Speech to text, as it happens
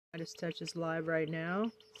Midas Touch is live right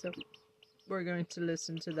now, so we're going to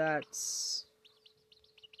listen to that.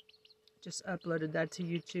 Just uploaded that to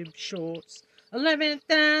YouTube Shorts.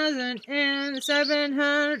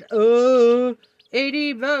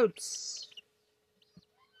 11,780 votes.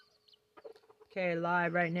 Okay,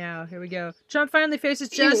 live right now. Here we go. Trump finally faces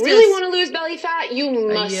justice. If you really want to lose belly fat, you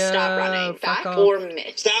must stop running. Fact or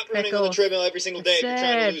myth? Stop running on the treadmill every single day if you're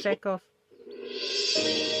trying to lose weight.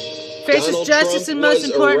 Faces justice in most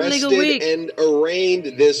important legal week. And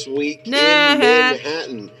arraigned this week in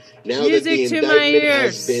Manhattan. Now that the indictment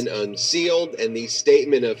has been unsealed and the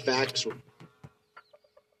statement of facts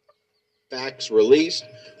released,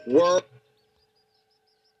 were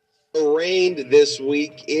arraigned this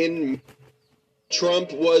week in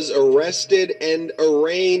Trump was arrested and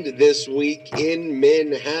arraigned this week in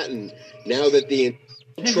Manhattan. Now that the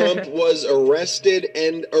Trump was arrested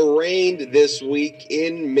and arraigned this week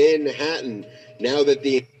in Manhattan. Now that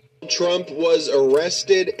the Trump was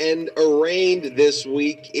arrested and arraigned this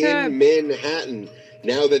week in Manhattan.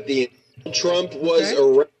 Now that the Trump was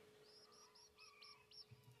arrested.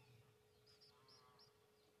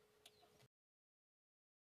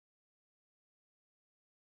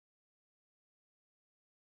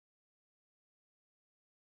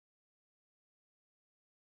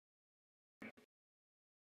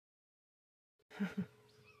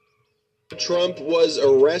 Trump was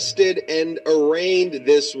arrested and arraigned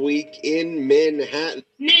this week in Manhattan.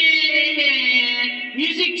 Music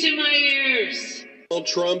to my ears.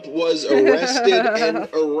 Trump was arrested and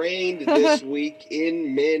arraigned this week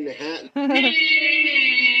in Manhattan.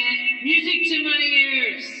 Music to my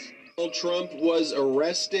ears. Trump was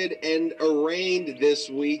arrested and arraigned this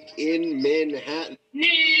week in Manhattan. Music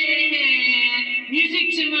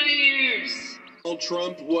to my ears.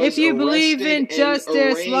 Trump was if you believe in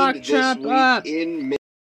justice, lock Trump up. Arrested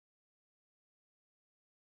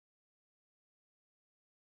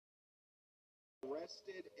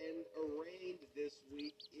and arraigned this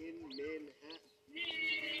week in Manhattan.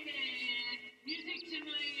 Music to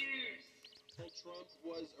my ears. Trump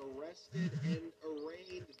was arrested and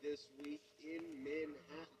arraigned this week in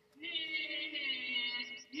Manhattan.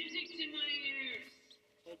 Music to my ears.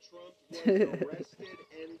 Trump was arrested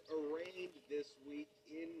and arraigned this week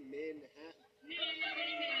in Manhattan.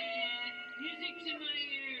 Music to my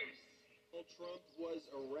ears. Trump was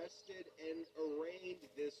arrested and arraigned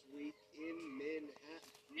this week in Manhattan.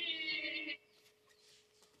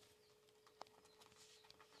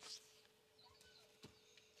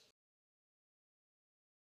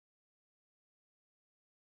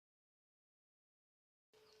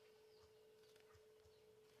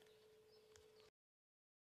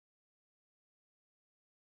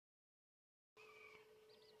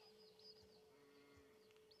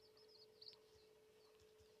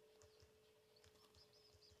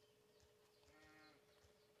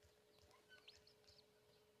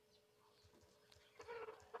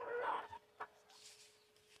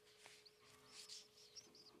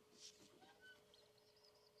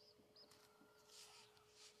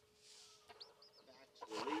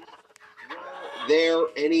 Were there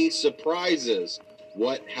any surprises?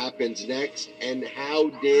 What happens next? And how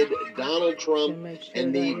did Donald Trump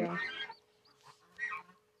and the...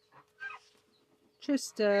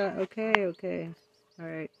 okay. All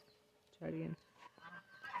right. Try it again.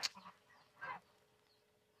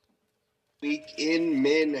 Week in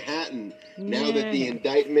Manhattan. Now that the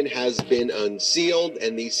indictment has been unsealed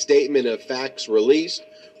and the statement of facts released,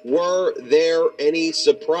 were there any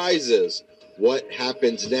surprises? What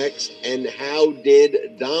happens next? And how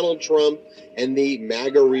did Donald Trump and the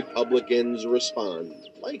MAGA Republicans respond?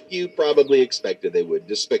 Like you probably expected they would,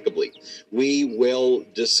 despicably. We will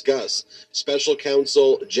discuss. Special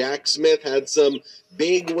counsel Jack Smith had some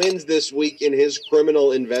big wins this week in his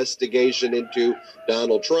criminal investigation into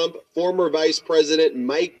Donald Trump. Former Vice President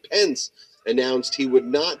Mike Pence announced he would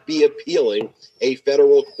not be appealing a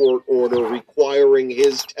federal court order requiring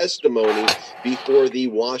his testimony before the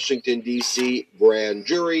Washington, D.C. grand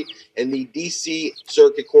jury, and the D.C.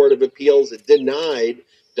 Circuit Court of Appeals denied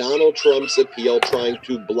Donald Trump's appeal, trying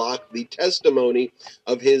to block the testimony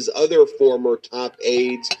of his other former top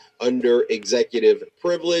aides under executive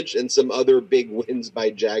privilege, and some other big wins by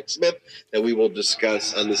Jack Smith that we will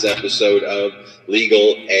discuss on this episode of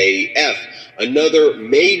Legal AF. Another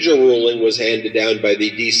major ruling was handed down by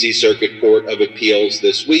the D.C. Circuit Court of Appeals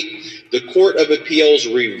this week. The Court of Appeals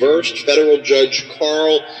reversed federal judge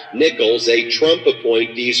Carl Nichols, a Trump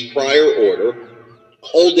appointee's prior order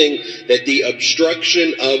holding that the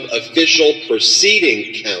obstruction of official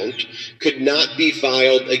proceeding count could not be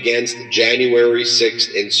filed against January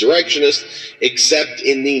 6th insurrectionists except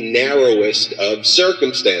in the narrowest of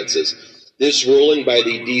circumstances. This ruling by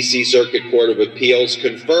the D.C. Circuit Court of Appeals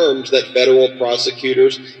confirms that federal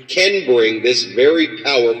prosecutors can bring this very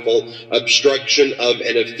powerful obstruction of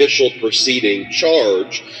an official proceeding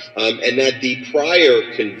charge, and that the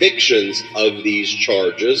prior convictions of these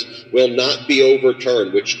charges will not be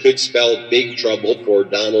overturned, which could spell big trouble for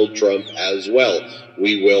Donald Trump as well.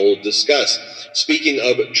 We will discuss. Speaking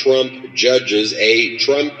of Trump judges, a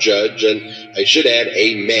Trump judge, and I should add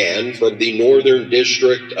a man from the Northern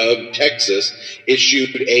District of Texas,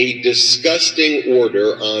 issued a disgusting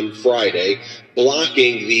order on Friday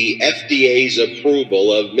blocking the FDA's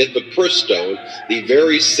approval of mifepristone, the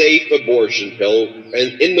very safe abortion pill.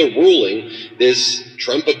 And in the ruling, this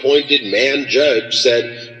Trump-appointed man judge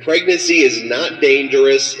said, pregnancy is not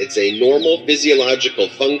dangerous. It's a normal physiological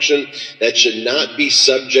function that should not be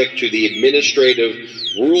subject to the administrative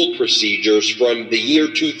rule procedures from the year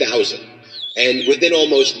 2000. And within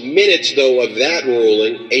almost minutes, though, of that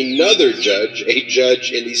ruling, another judge, a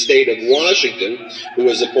judge in the state of Washington, who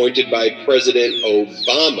was appointed by President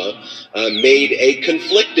Obama, made a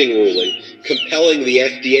conflicting ruling, compelling the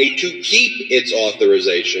FDA to keep its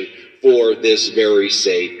authorization for this very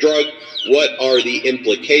safe drug. What are the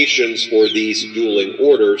implications for these dueling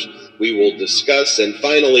orders? We will discuss. And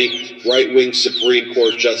finally, right-wing Supreme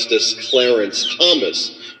Court Justice Clarence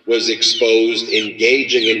Thomas was exposed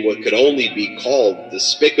engaging in what could only be called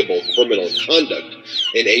despicable criminal conduct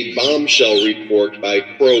in a bombshell report by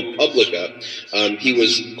ProPublica. He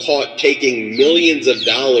was caught taking millions of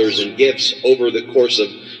dollars in gifts over the course of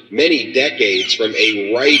many decades from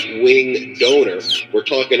a right-wing donor. We're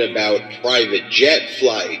talking about private jet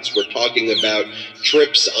flights. We're talking about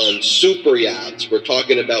trips on super yachts. We're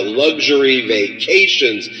talking about luxury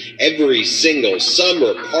vacations every single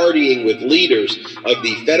summer, partying with leaders of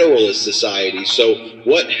the Federalist Society. So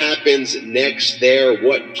what happens next there?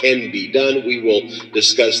 What can be done? We will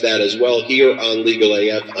discuss that as well here on Legal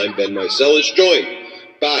AF. I'm Ben Marcellus, joined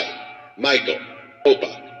by Michael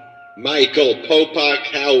Popak. Michael Popak,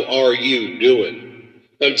 how are you doing?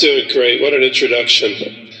 I'm doing great. What an introduction.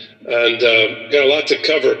 And got a lot to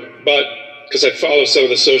cover, but because I follow some of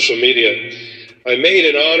the social media, I made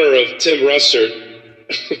in honor of Tim Russert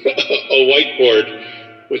a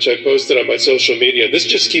whiteboard, which I posted on my social media. This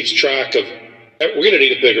just keeps track of, we're going to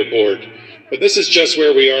need a bigger board, but this is just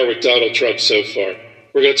where we are with Donald Trump so far.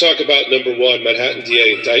 We're going to talk about number one, Manhattan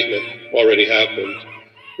DA indictment, already happened.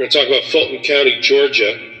 We're going to talk about Fulton County,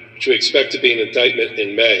 Georgia, which we expect to be an indictment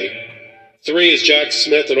in May. 3 is Jack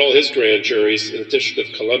Smith and all his grand juries in the District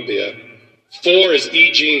of Columbia. 4 is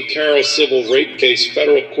E. Jean Carroll civil rape case,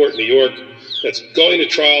 federal court, New York, that's going to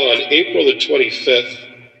trial on April the 25th.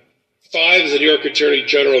 5 is the New York Attorney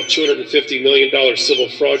General $250 million civil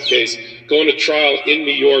fraud case going to trial in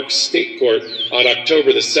New York State Court on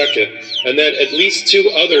October the 2nd. And then at least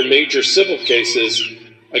 2 other major civil cases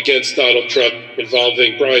against Donald Trump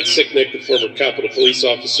involving Brian Sicknick, the former Capitol Police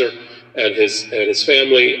officer, and his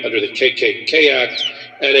family under the KKK Act,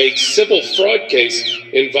 and a civil fraud case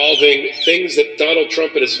involving things that Donald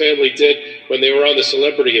Trump and his family did when they were on The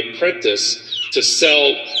Celebrity Apprentice to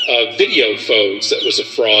sell video phones. That was a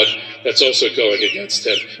fraud that's also going against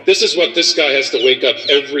him. This is what this guy has to wake up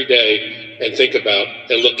every day and think about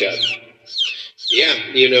and look at. Yeah,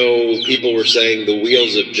 you know, people were saying the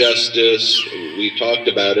wheels of justice, we talked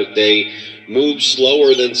about it, they move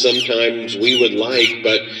slower than sometimes we would like,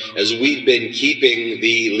 but as we've been keeping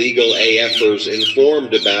the legal AFers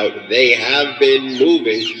informed about, they have been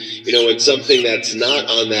moving, you know, and something that's not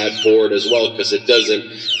on that board as well, because it doesn't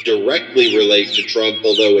directly relate to Trump,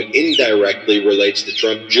 although it indirectly relates to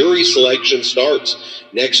Trump. Jury selection starts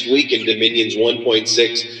next week in Dominion's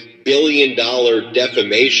 $1.6 billion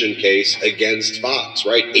defamation case against Fox,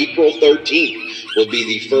 right? April 13th will be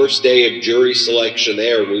the first day of jury selection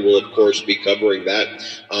there. We will, of course, be covering that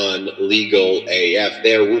on Legal AF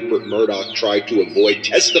there. Rupert Murdoch tried to avoid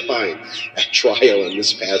testifying at trial, and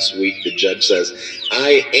this past week the judge says,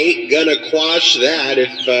 I ain't gonna quash that.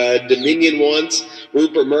 If Dominion wants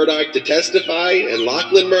Rupert Murdoch to testify and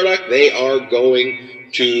Lachlan Murdoch, they are going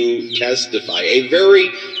to testify. A very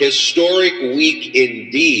historic week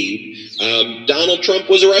indeed. Donald Trump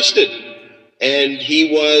was arrested and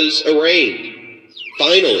he was arraigned.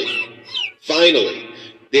 Finally,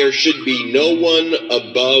 there should be no one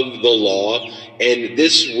above the law, and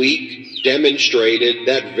this week demonstrated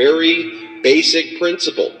that very basic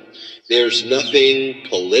principle. There's nothing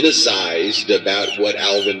politicized about what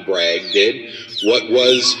Alvin Bragg did. What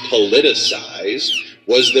was politicized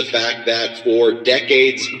was the fact that for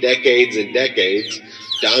decades, decades, and decades,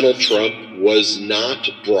 Donald Trump was not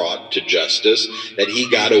brought to justice, that he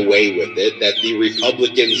got away with it, that the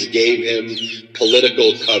Republicans gave him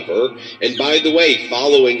political cover. And by the way,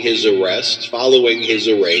 following his arrest, following his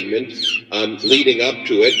arraignment, leading up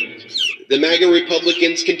to it, the MAGA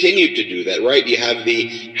Republicans continued to do that, right? You have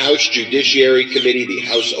the House Judiciary Committee, the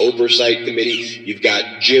House Oversight Committee. You've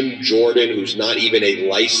got Jim Jordan, who's not even a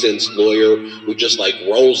licensed lawyer, who just like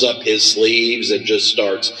rolls up his sleeves and just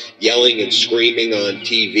starts yelling and screaming on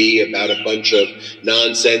TV about a bunch of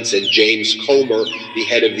nonsense. And James Comer, the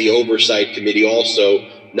head of the Oversight Committee, also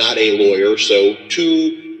not a lawyer. So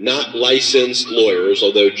two not licensed lawyers,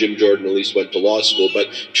 although Jim Jordan at least went to law school, but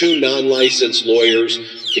two non-licensed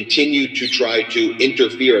lawyers continue to try to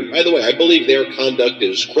interfere. And by the way, I believe their conduct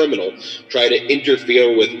is criminal. Try to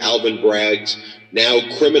interfere with Alvin Bragg's now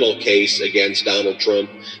criminal case against Donald Trump.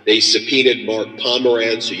 They subpoenaed Mark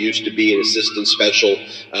Pomerantz, who used to be an assistant special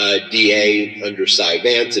DA under Cy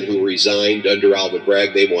Vance and who resigned under Alvin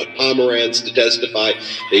Bragg. They want Pomerantz to testify.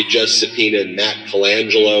 They just subpoenaed Matt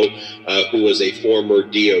Colangelo, who was a former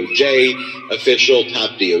DOJ official,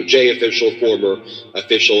 top DOJ official, former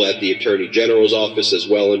official at the Attorney General's office as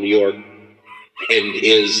well in New York, and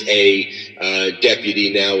is a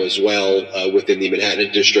deputy now as well within the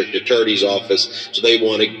Manhattan District Attorney's Office. So they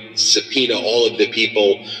want to subpoena all of the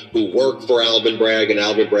people who work for Alvin Bragg, and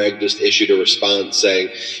Alvin Bragg just issued a response saying,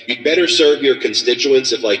 you'd better serve your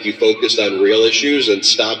constituents if like you focused on real issues and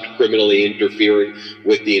stopped criminally interfering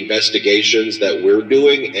with the investigations that we're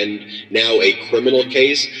doing. And now a criminal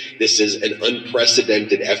case. This is an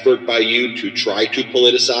unprecedented effort by you to try to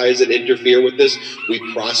politicize and interfere with this.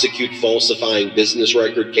 We prosecute falsifying business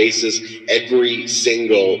record cases every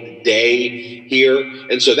single day here.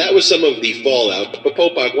 And so that was some of the fallout. But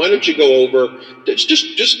Popok, why don't you go over,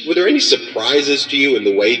 just were there any surprises to you in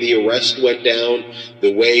the way the arrest went down,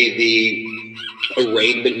 the way the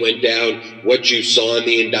arraignment went down, what you saw in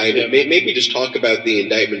the indictment? Maybe just talk about the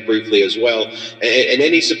indictment briefly as well. And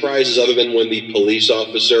any surprises other than when the police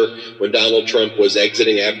officer, when Donald Trump was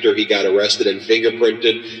exiting after he got arrested and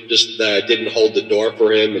fingerprinted, just didn't hold the door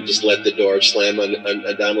for him and just let the door slam on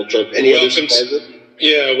Donald Trump? Any other surprises?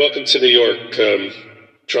 Welcome to New York,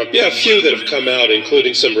 Trump. Yeah, a few that have come out,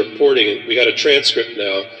 including some reporting. We got a transcript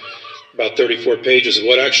now, about 34 pages of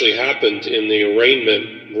what actually happened in the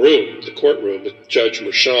arraignment room, the courtroom, with Judge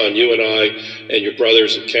Merchan. You and I and your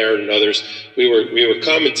brothers and Karen and others, we were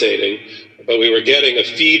commentating, but we were getting a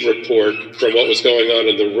feed report from what was going on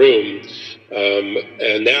in the room.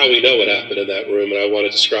 And now we know what happened in that room, and I want to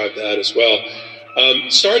describe that as well.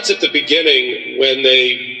 Starts at the beginning when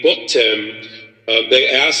they booked him. They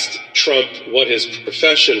asked Trump what his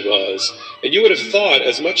profession was, and you would have thought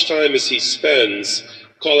as much time as he spends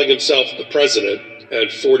calling himself the president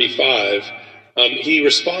at 45, he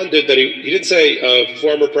responded that he didn't say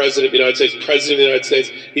former president of the United States, president of the United States.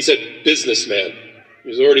 He said businessman. He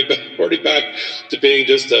was already back to being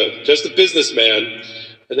just a businessman.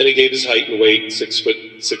 And then he gave his height and weight,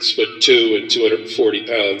 6'2" and 240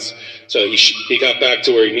 pounds. So he got back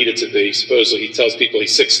to where he needed to be. Supposedly, he tells people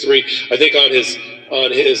he's 6'3". I think on his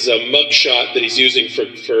mugshot that he's using for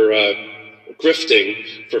grifting,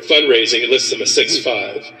 for fundraising, it lists him as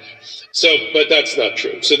 6'5". So, but that's not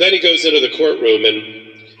true. So then he goes into the courtroom, and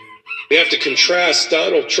we have to contrast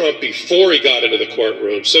Donald Trump before he got into the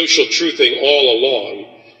courtroom, social truthing all along,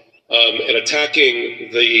 and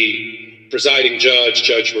attacking the presiding judge,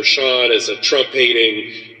 Judge Merchan, as a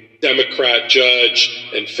Trump-hating Democrat judge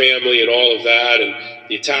and family and all of that, and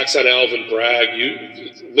the attacks on Alvin Bragg,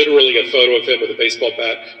 literally a photo of him with a baseball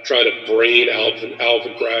bat trying to brain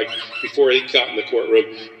Alvin Bragg before he got in the courtroom,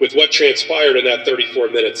 with what transpired in that 34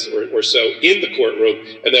 minutes or so in the courtroom,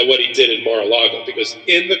 and then what he did in Mar-a-Lago. Because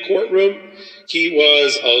in the courtroom, he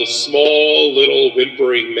was a small, little,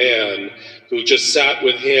 whimpering man who just sat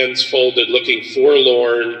with hands folded, looking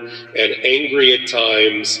forlorn and angry at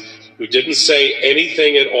times, who didn't say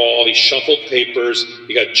anything at all. He shuffled papers.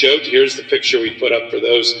 He got joked. Here's the picture we put up for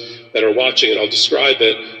those that are watching, and I'll describe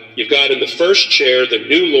it. You've got in the first chair the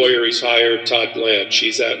new lawyer he's hired, Todd Blanche.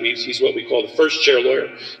 He's what we call the first chair lawyer.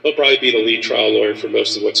 He'll probably be the lead trial lawyer for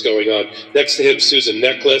most of what's going on. Next to him, Susan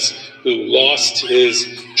Necklace, who lost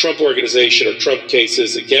his Trump organization or Trump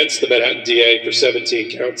cases against the Manhattan DA for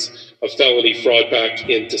 17 counts of felony fraud back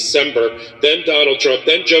in December. Then Donald Trump,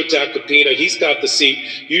 then Joe Tacopina. He's got the seat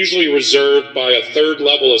usually reserved by a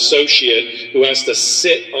third-level associate who has to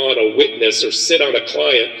sit on a witness or sit on a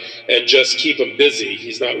client and just keep him busy.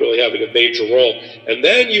 He's not really having a major role. And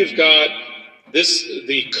then you've got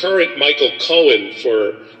the current Michael Cohen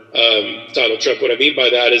for Donald Trump. What I mean by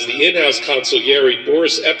that is the in-house consigliere,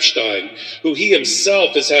 Boris Epstein, who he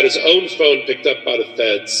himself has had his own phone picked up by the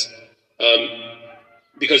feds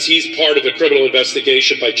because he's part of a criminal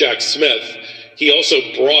investigation by Jack Smith. He also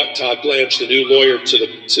brought Todd Blanche, the new lawyer, to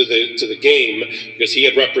the game because he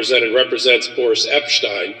had represents Boris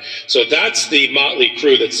Epstein. So that's the motley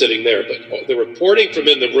crew that's sitting there. But the reporting from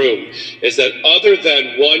in the room is that other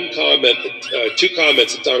than one comment, two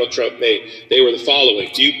comments that Donald Trump made, they were the following: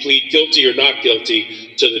 do you plead guilty or not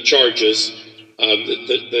guilty to the charges?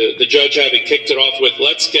 The judge having kicked it off with,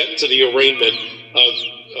 let's get to the arraignment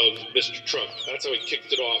of Mr. Trump. That's how he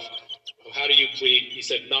kicked it off. How do you plead? He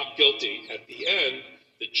said not guilty. At the end,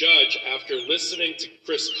 the judge, after listening to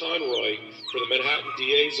Chris Conroy for the Manhattan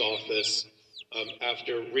DA's office,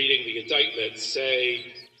 after reading the indictment,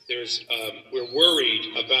 say we're worried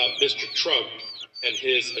about Mr. Trump and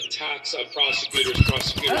his attacks on prosecutors,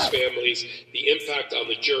 families, the impact on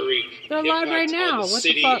the jury, the impact on the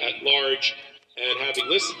city at large. And having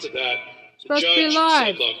listened to that, the judge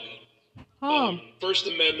said, look, First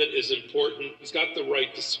Amendment is important. He's got the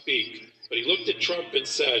right to speak. But he looked at Trump and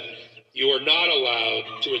said, you are not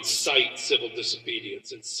allowed to incite civil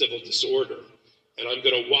disobedience and civil disorder. And I'm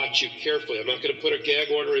going to watch you carefully. I'm not going to put a gag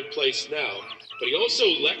order in place now. But he also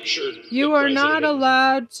lectured. You are not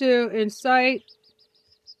allowed to incite.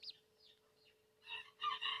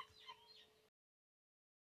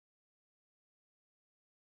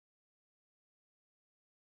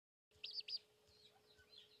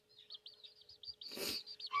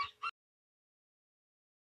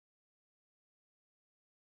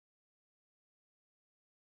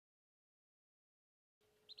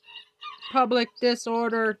 Public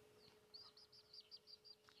disorder.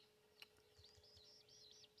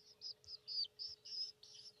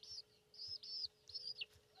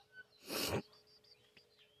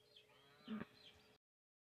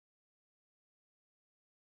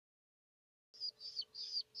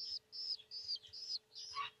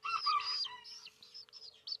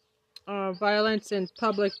 Violence and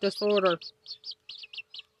public disorder.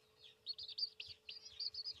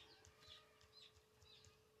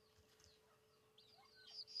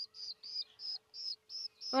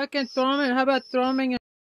 Fucking throwing. How about throwing?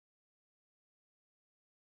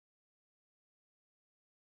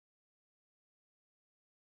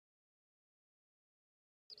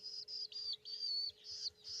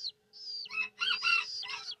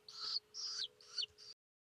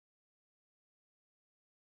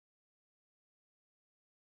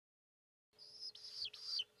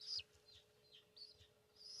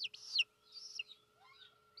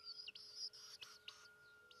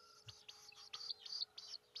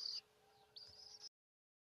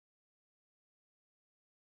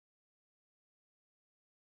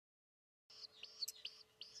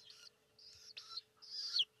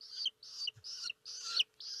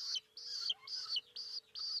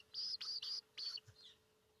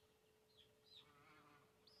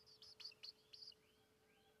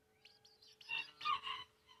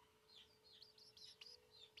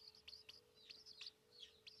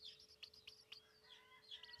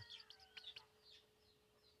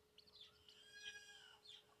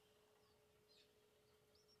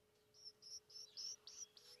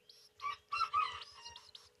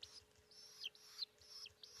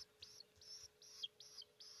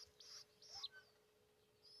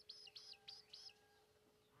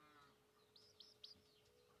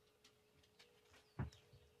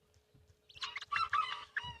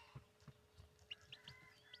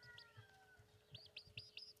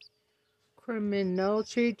 Criminal.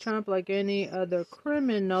 Treat Trump like any other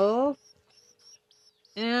criminal.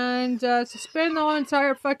 And suspend the whole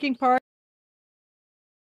entire fucking party.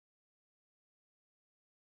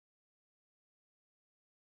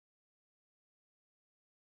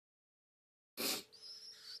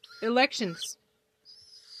 Elections.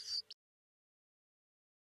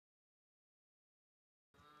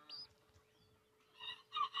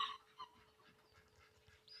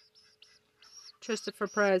 Christopher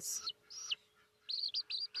Perez.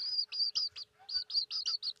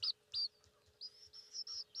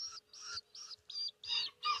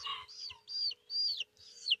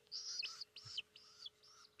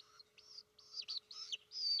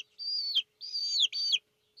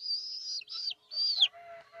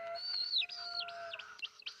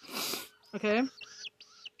 Okay.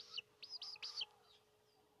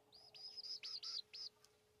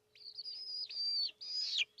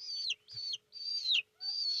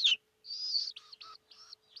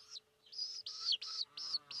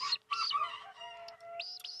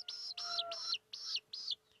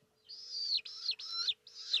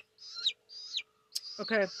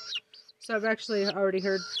 Okay. So I've actually already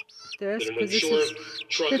heard this because this sure is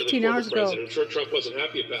Trump, 15 hours ago. I'm sure Trump wasn't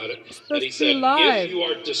happy about it. It's supposed And he to said, be live. if you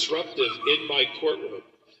are disruptive in my courtroom,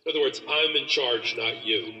 in other words, I'm in charge, not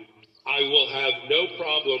you, I will have no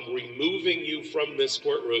problem removing you from this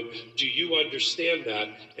courtroom. Do you understand that?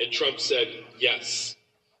 And Trump said, yes.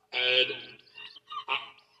 And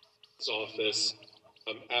his office,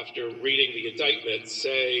 after reading the indictment,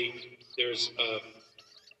 say there's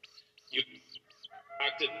you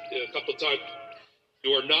acted a couple of times.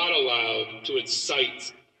 You are not allowed to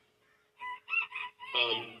incite.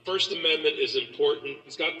 First Amendment is important.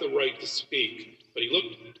 He's got the right to speak, but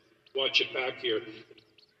he watch it back here.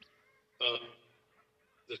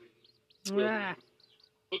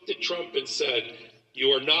 Looked at Trump and said, you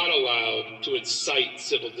are not allowed to incite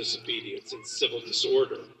civil disobedience and civil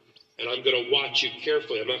disorder. And I'm going to watch you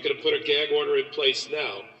carefully. I'm not going to put a gag order in place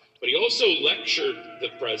now. But he also lectured the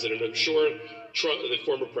president. I'm sure Trump, the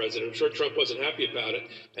former president, I'm sure Trump wasn't happy about it.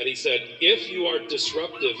 And he said, if you are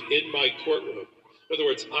disruptive in my courtroom, in other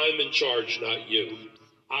words, I'm in charge, not you,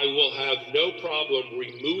 I will have no problem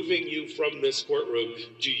removing you from this courtroom.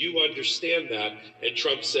 Do you understand that? And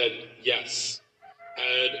Trump said, yes.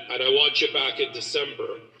 And I want you back in December.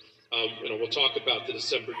 We'll talk about the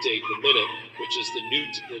December date in a minute, which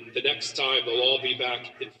is the next time they'll all be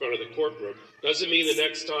back in front of the courtroom. Doesn't mean the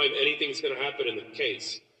next time anything's going to happen in the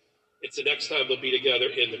case. It's the next time they'll be together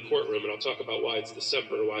in the courtroom, and I'll talk about why it's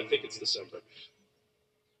December, or why I think it's December.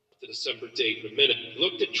 The December date in a minute. He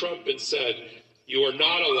looked at Trump and said, you are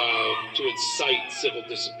not allowed to incite civil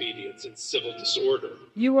disobedience and civil disorder.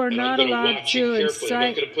 You are not allowed to incite. I'm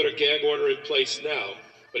not going to put a gag order in place now.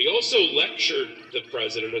 But he also lectured the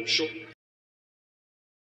president, I'm sure.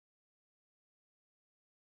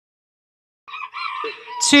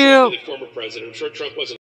 The former president, I'm sure Trump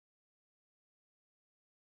wasn't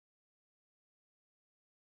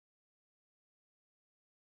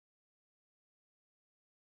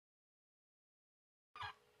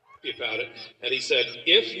happy about it. And he said,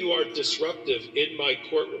 if you are disruptive in my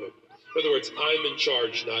courtroom, in other words, I'm in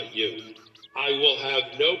charge, not you, I will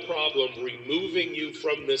have no problem removing you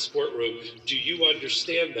from this courtroom. Do you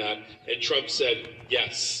understand that? And Trump said,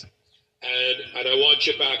 yes. And I want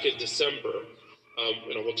you back in December.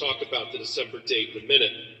 We'll talk about the December date in a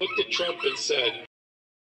minute. Looked at Trump and said,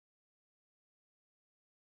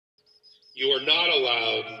 you are not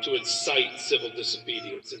allowed to incite civil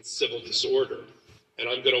disobedience and civil disorder. And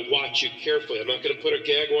I'm going to watch you carefully. I'm not going to put a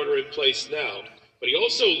gag order in place now. But he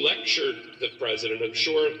also lectured the president, I'm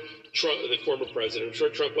sure Trump, the former president, I'm sure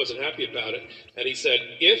Trump wasn't happy about it. And he said,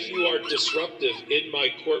 if you are disruptive in my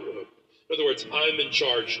courtroom, in other words, I'm in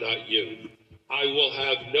charge, not you, I will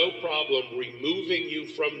have no problem removing you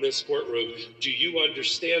from this courtroom. Do you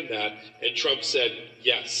understand that? And Trump said,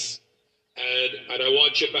 yes. And I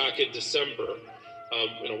want you back in December.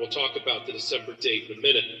 We'll talk about the December date in a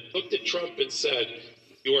minute. Looked at Trump and said,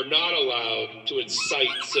 you are not allowed to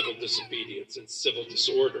incite civil disobedience and civil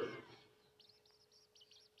disorder.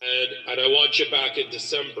 And I want you back in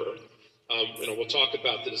December. We'll talk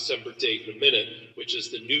about the December date in a minute, which is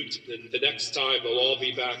the next time they'll all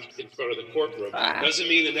be back in front of the courtroom. Doesn't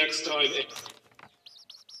mean the next time.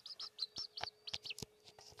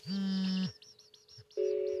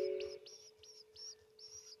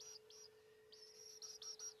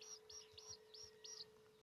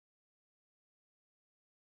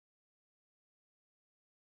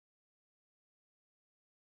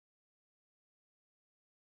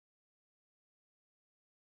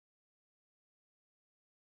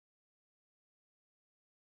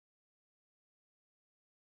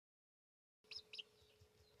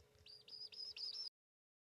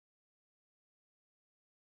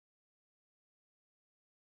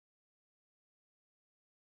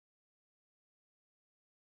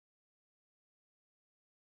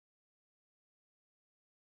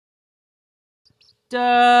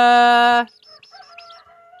 Duh.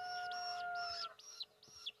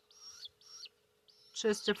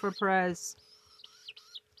 Christopher Perez.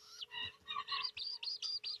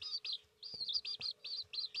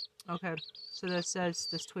 Okay, so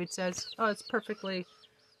this tweet says, oh, it's perfectly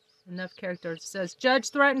enough characters. It says,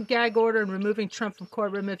 judge threatened gag order and removing Trump from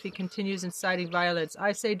courtroom if he continues inciting violence.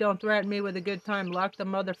 I say don't threaten me with a good time. Lock the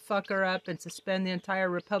motherfucker up and suspend the entire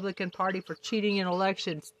Republican Party for cheating in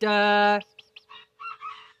elections. Duh.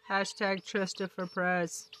 Hashtag Christopher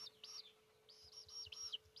Perez.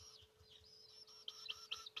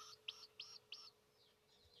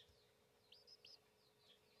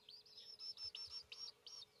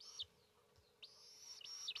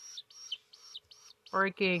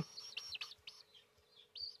 Breaking.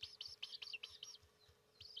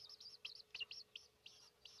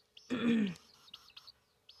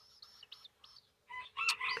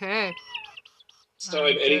 Okay. This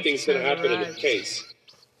time, anything's going to happen in the case.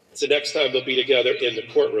 So next time they'll be together in the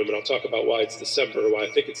courtroom, and I'll talk about why it's December, or why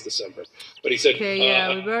I think it's December. But he said... Okay,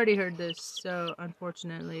 yeah, we've already heard this, so,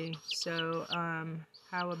 unfortunately. So,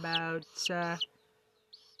 how about,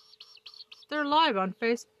 they're live on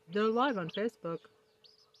Facebook.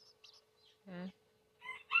 Okay.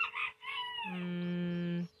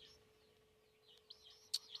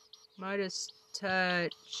 Midas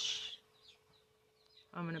touch.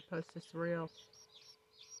 I'm gonna post this reel.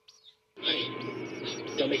 Honey,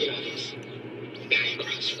 don't make it obvious. The guy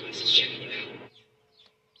across from us is checking you out.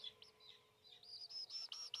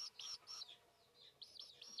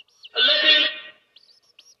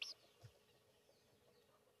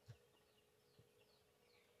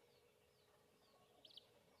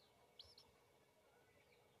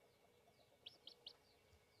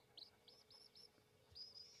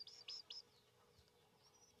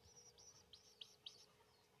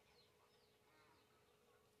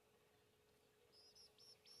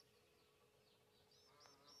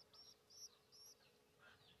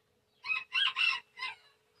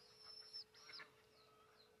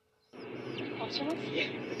 Yeah,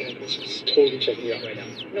 the guy across is totally checking you out right now.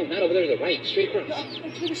 No, not over there to the right, straight across. No,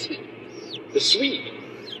 to the suite. The suite?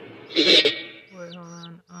 Wait, hold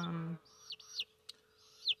on.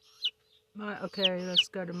 Okay, let's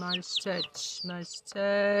go to Midas Touch. Midas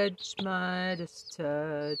Touch, Midas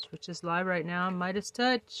Touch, which is live right now. Midas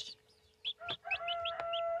Touch.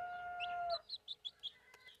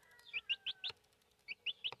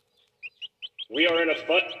 We are in a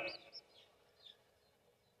fight.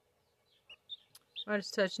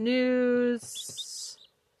 Midas Touch News.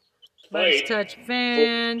 Midas Touch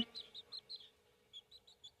Fan.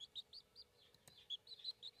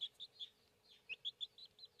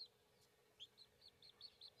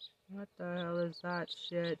 What the hell is that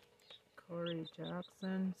shit? Corey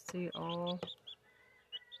Jackson. See all.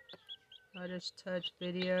 Midas Touch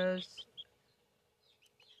videos.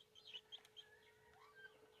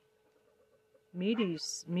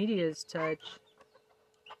 Media's Touch.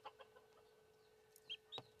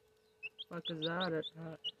 Fuck is that?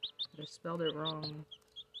 They spelled it wrong.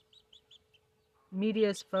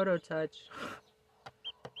 Media's Photo Touch.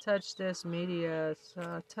 Touch this media.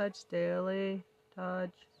 Touch daily.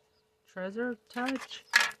 Touch. Treasure Touch.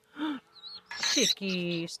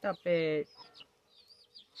 Chicky, stop it.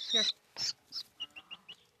 Here.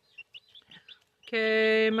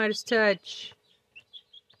 Okay, Midas Touch.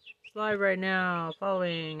 It's live right now.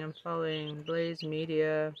 I'm following Blaze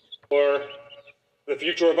Media. For the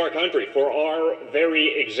future of our country, for our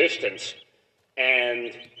very existence.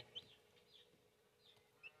 And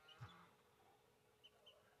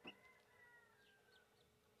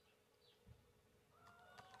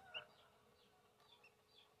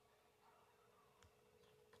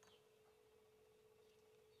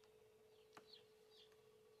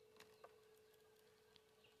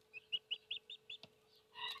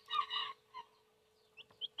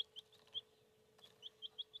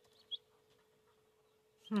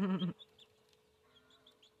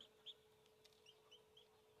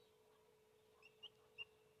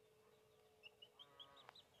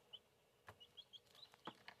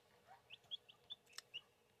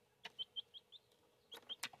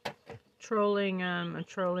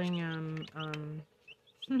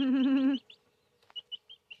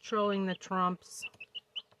trolling the Trumps.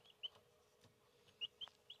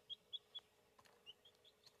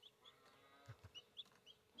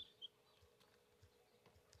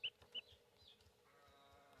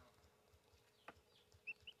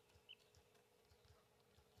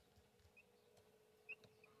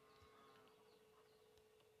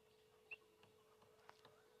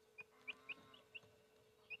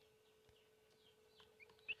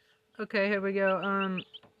 Okay, here we go.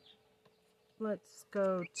 Let's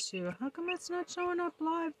go to, how come it's not showing up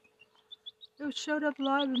live? It showed up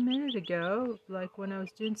live a minute ago, like when I was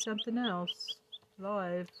doing something else.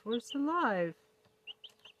 Live. Where's the live?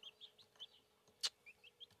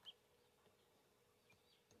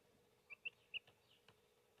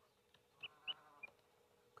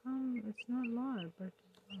 Come, it's not live, but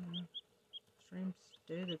streams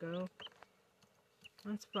days ago.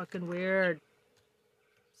 That's fucking weird.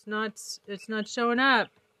 It's not showing up.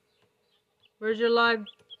 Where's your live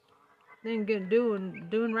thing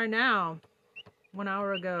doing right now? 1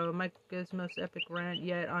 hour ago, Mike gives most epic rant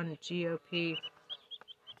yet on GOP.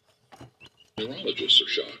 Neurologists are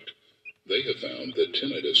shocked. They have found that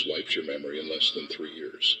tinnitus wipes your memory in less than 3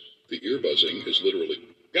 years. The ear buzzing is literally...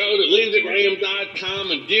 Go to LindseyGraham.com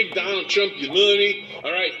and give Donald Trump your money.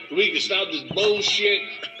 All right, we can stop this bullshit.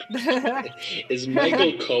 Is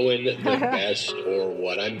Michael Cohen the best or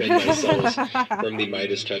what? I'm Ben Meiselas from the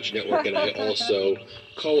Midas Touch Network, and I also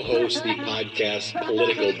co-host the podcast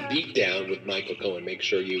Political Beatdown with Michael Cohen. Make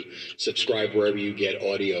sure you subscribe wherever you get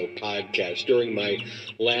audio podcasts. During my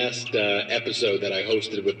last episode that I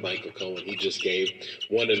hosted with Michael Cohen, he just gave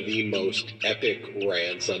one of the most epic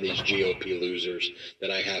rants on these GOP losers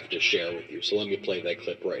that I have to share with you. So let me play that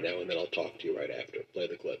clip right now, and then I'll talk to you right after. Play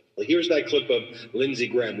the clip. Well, here's that clip of Lindsey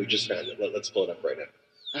Graham. We just found it. Let's pull it up right now.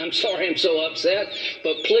 I'm sorry I'm so upset,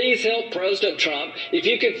 but please help President Trump. If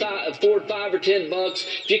you can afford $5 or $10,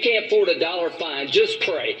 if you can't afford $1 fine, just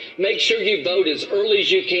pray. Make sure you vote as early as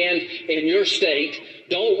you can in your state.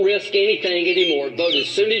 Don't risk anything anymore. Vote as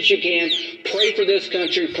soon as you can. Pray for this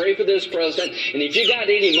country. Pray for this president. And if you got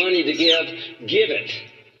any money to give it.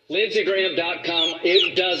 LindseyGraham.com.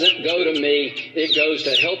 It doesn't go to me. It goes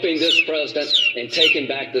to helping this president and taking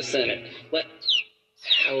back the Senate.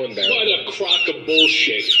 How embarrassing. What a crock of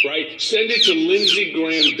bullshit, right? Send it to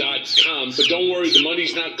LindseyGraham.com, but don't worry, the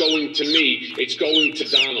money's not going to me. It's going to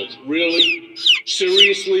Donald. Really?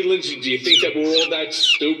 Seriously, Lindsey, do you think that we're all that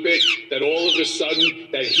stupid? That all of a sudden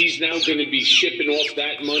that he's now going to be shipping off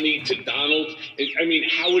that money to Donald? I mean,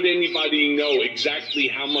 how would anybody know exactly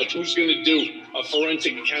how much? Who's going to do a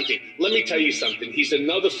forensic accounting? Let me tell you something. He's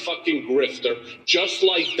another fucking grifter, just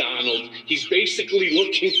like Donald. He's basically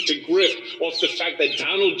looking to grift off the fact that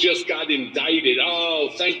Donald just got indicted. Oh,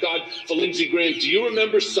 thank God for Lindsey Graham. Do you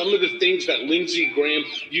remember some of the things that Lindsey Graham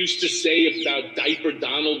used to say about Diaper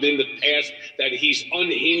Donald in the past? That he's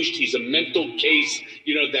unhinged, he's a mental case,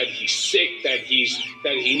 you know, that he's sick, that he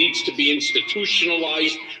needs to be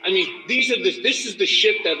institutionalized. I mean, this is the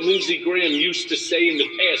shit that Lindsey Graham used to say in the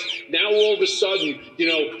past. Now all of a sudden, you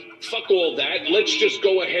know, fuck all that. Let's just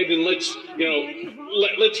go ahead and let's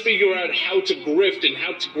figure out how to grift and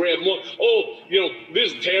how to grab more. Oh, you know,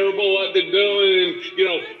 this is terrible what they're doing, and, you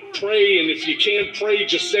know, pray, and if you can't pray,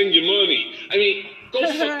 just send your money. I mean,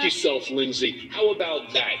 go fuck yourself, Lindsey. How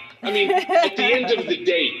about that? I mean, at the end of the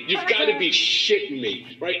day, you've got to be shitting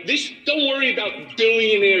me, right? Don't worry about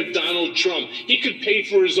billionaire Donald Trump. He could pay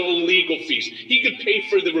for his own legal fees. He could pay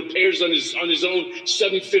for the repairs on his own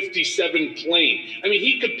 757 plane. I mean,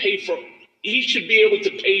 he should be able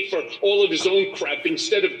to pay for all of his own crap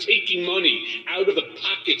instead of taking money out of the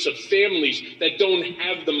pockets of families that don't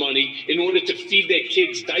have the money in order to feed their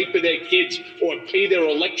kids, diaper their kids, or pay their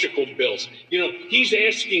electrical bills. You know, he's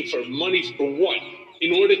asking for money for what?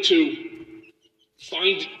 In order to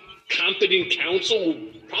find competent counsel,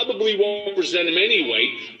 who probably won't represent him anyway,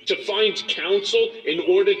 to find counsel in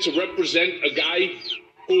order to represent a guy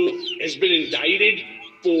who has been indicted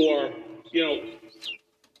for, you know,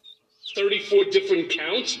 34 different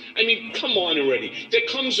counts. I mean, come on already. There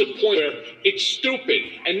comes a point where it's stupid.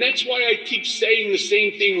 And that's why I keep saying the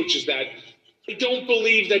same thing, which is that I don't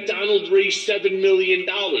believe that Donald raised $7 million.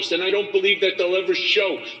 And I don't believe that they'll ever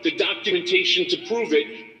show the documentation to prove it.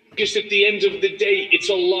 Because at the end of the day, it's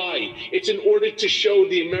a lie. It's in order to show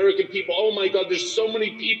the American people, oh my God, there's so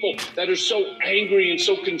many people that are so angry and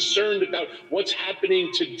so concerned about what's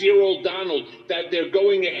happening to dear old Donald, that they're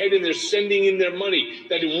going ahead and they're sending in their money,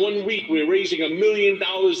 that in 1 week we're raising $1 million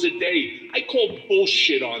a day. I call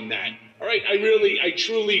bullshit on that. All right, I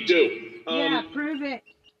truly do. Yeah, prove it.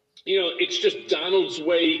 You know, it's just Donald's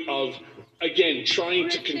way of, again, trying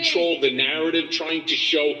to control the narrative, trying to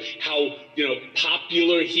show how, you know,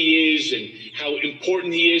 popular he is and how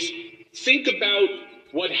important he is. Think about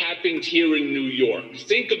what happened here in New York.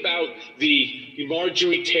 Think about the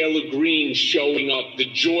Marjorie Taylor Greene showing up, the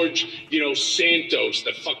George, you know, Santos,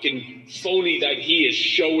 the fucking phony that he is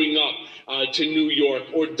showing up to New York,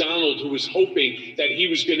 or Donald, who was hoping that he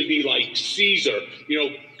was going to be like Caesar, you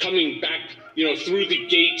know, coming back, you know, through the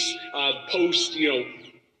gates post, you know,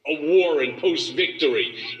 a war and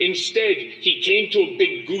post-victory. Instead, he came to a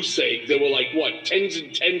big goose egg. There were like, what, tens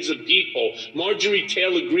and tens of people. Marjorie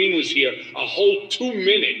Taylor Greene was here a whole 2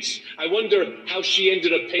 minutes. I wonder how she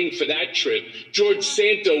ended up paying for that trip. George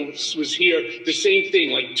Santos was here, the same thing,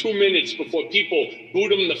 like 2 minutes before people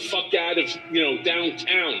booed him the fuck out of, you know,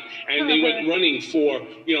 downtown. And they went running for,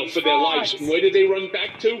 you know, for their lives. And where did they run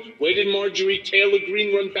back to? Where did Marjorie Taylor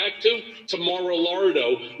Greene run back to? To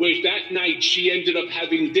Mar-a-Lardo, where that night she ended up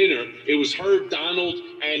having dinner. It was her, Donald,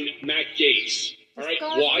 and Matt Gaetz. All right,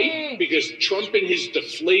 why? Because Trump and his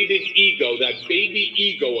deflated ego, that baby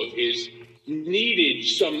ego of his, needed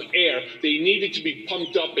some air. They needed to be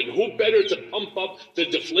pumped up. And who better to pump up the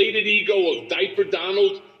deflated ego of Diaper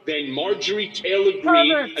Donald than Marjorie Taylor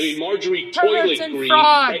Greene, Marjorie Toilet Greene,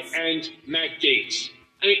 and Matt Gaetz?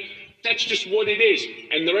 I mean, that's just what it is.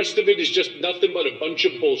 And the rest of it is just nothing but a bunch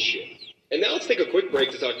of bullshit. And now let's take a quick break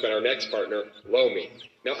to talk about our next partner, Lomi.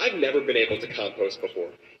 Now, I've never been able to compost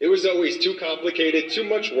before. It was always too complicated, too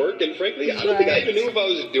much work, and frankly, I don't think I even knew if I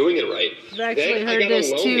was doing it right. I've actually heard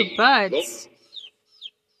this too, but it's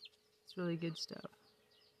really good stuff.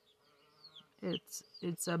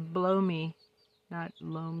 It's a blow-me, not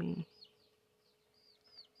low-me.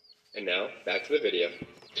 And now, back to the video.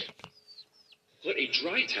 Put a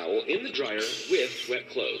dry towel in the dryer with wet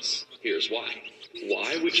clothes. Here's why.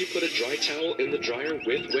 Why would you put a dry towel in the dryer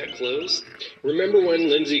with wet clothes? Remember when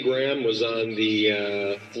Lindsey Graham was on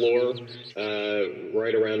the floor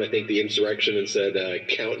right around, I think, the insurrection and said,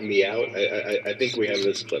 count me out? I think we have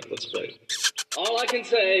this clip. Let's play it. All I can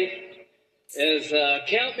say is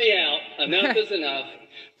count me out. Enough is enough.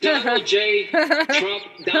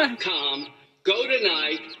 DonaldJTrump.com. Go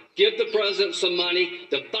tonight. Give the president some money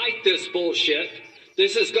to fight this bullshit.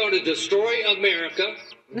 This is going to destroy America.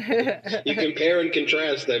 You compare and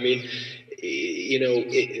contrast. I mean, you know,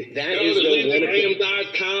 that Go is to the wonderful...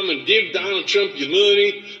 LindseyGraham.com and give Donald Trump your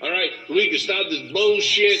money. All right, we can stop this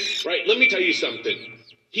bullshit. Right? Let me tell you something.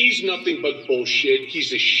 He's nothing but bullshit.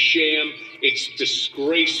 He's a sham. It's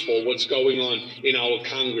disgraceful what's going on in our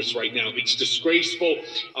Congress right now. It's disgraceful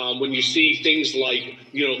when you see things like,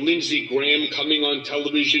 you know, Lindsey Graham coming on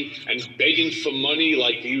television and begging for money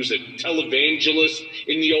like he was a televangelist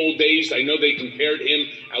in the old days. I know they compared him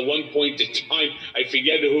at one point in time. I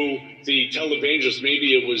forget who the televangelist,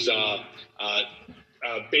 maybe it was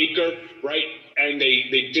Baker, right? And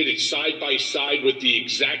they did it side by side with the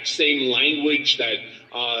exact same language that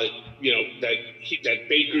you know, that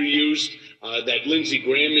Baker used, that Lindsey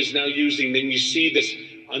Graham is now using. Then you see this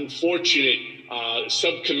unfortunate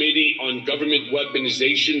subcommittee on government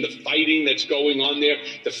weaponization, the fighting that's going on there,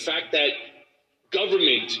 the fact that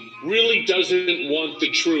government really doesn't want the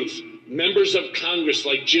truth. Members of Congress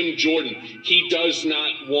like Jim Jordan, he does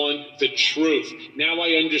not want the truth. Now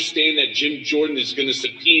I understand that Jim Jordan is going to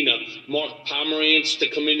subpoena Mark Pomerantz to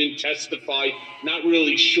come in and testify. Not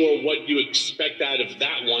really sure what you expect out of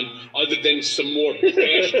that one, other than some more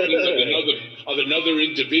bashing of another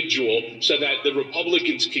individual, so that the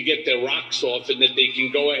Republicans can get their rocks off and that they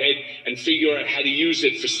can go ahead and figure out how to use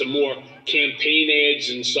it for some more campaign ads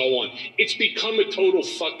and so on. It's become a total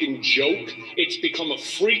fucking joke. It's become a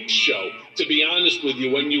freak show, to be honest with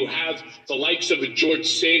you, when you have the likes of a George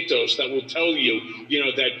Santos that will tell you, you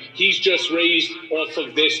know, that he's just raised off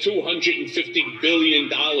of this $250 billion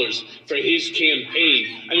for his campaign.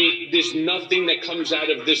 I mean, there's nothing that comes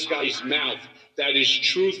out of this guy's mouth that is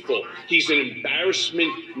truthful. He's an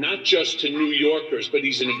embarrassment, not just to New Yorkers, but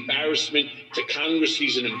he's an embarrassment to Congress.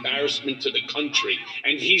 He's an embarrassment to the country.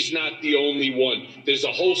 And he's not the only one. There's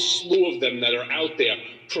a whole slew of them that are out there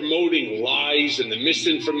promoting lies and the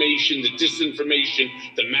misinformation, the disinformation,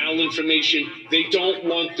 the malinformation. They don't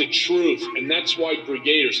want the truth. And that's why,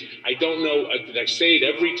 Brigaders, I don't know, I say it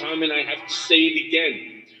every time and I have to say it again.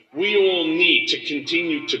 We all need to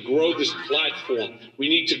continue to grow this platform. We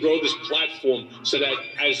need to grow this platform so that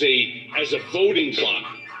as a voting bloc,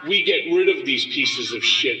 we get rid of these pieces of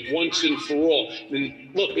shit once and for all.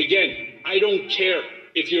 And look, again, I don't care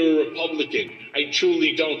if you're a Republican. I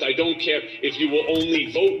truly don't. I don't care if you will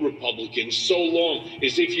only vote Republican, so long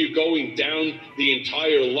as if you're going down the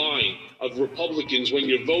entire line of Republicans when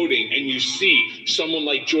you're voting and you see someone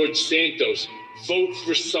like George Santos, vote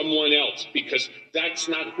for someone else, because that's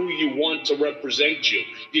not who you want to represent you.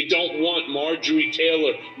 You don't want Marjorie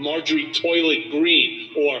Taylor, Marjorie Toilet Green,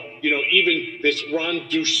 or, you know, even this Ron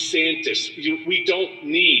DeSantis. We don't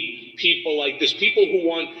need people like this, people who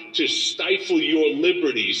want to stifle your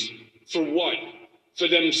liberties. For what? For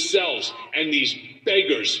themselves. And these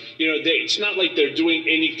beggars, you know, it's not like they're doing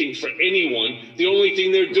anything for anyone. The only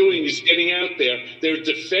thing they're doing is getting out there. They're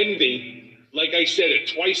defending, like I said, a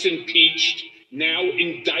twice impeached, now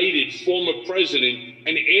indicted former president,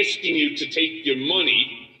 and asking you to take your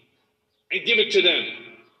money and give it to them.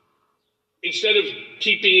 Instead of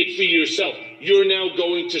keeping it for yourself, you're now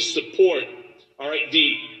going to support, all right,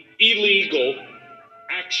 the illegal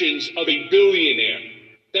actions of a billionaire.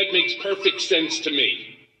 That makes perfect sense to me.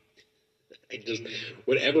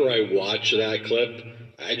 Whenever I watch that clip,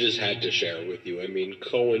 I just had to share it with you. I mean,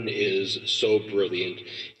 Cohen is so brilliant.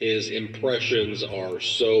 His impressions are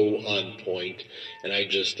so on point, and I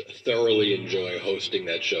just thoroughly enjoy hosting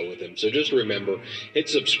that show with him. So just remember, hit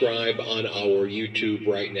subscribe on our YouTube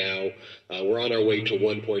right now. We're on our way to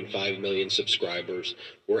 1.5 million subscribers.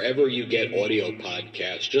 Wherever you get audio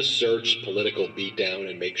podcasts, just search Political Beatdown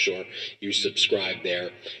and make sure you subscribe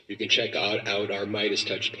there. You can check out our Midas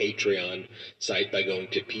Touch Patreon site by going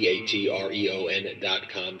to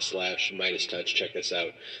patreon.com/Midas Touch. Check us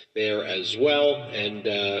out there as well. And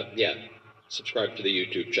yeah, Subscribe to the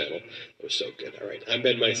YouTube channel. It was so good. All right. I'm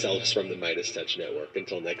Ben Myself from the Midas Touch Network.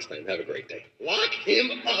 Until next time, have a great day. Lock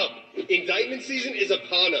him up! Indictment season is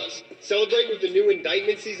upon us. Celebrate with the new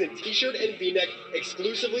Indictment Season t-shirt and v-neck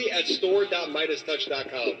exclusively at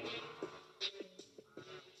store.midastouch.com.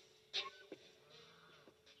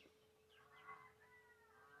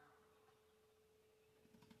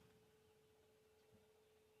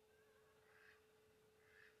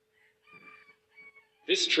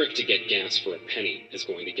 This trick to get gas for a penny is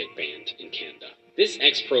going to get banned in Canada. This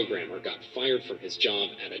ex-programmer got fired from his job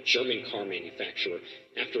at a German car manufacturer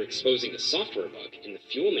after exposing a software bug in the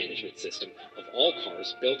fuel management system of all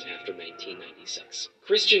cars built after 1996.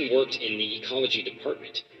 Christian worked in the ecology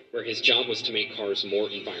department, where his job was to make cars more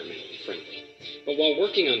environmentally friendly. But while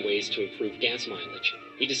working on ways to improve gas mileage,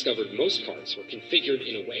 he discovered most cars were configured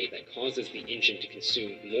in a way that causes the engine to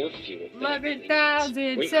consume more fuel than it really needs.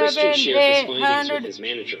 When Christian shared his findings with his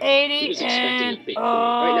manager, he was expecting a big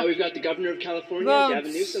All right, now we've got the governor of California,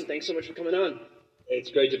 Gavin Newsom. Thanks so much for coming on.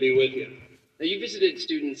 It's great to be with you. Now, you visited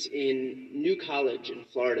students in New College in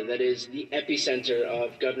Florida, that is the epicenter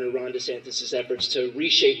of Governor Ron DeSantis' efforts to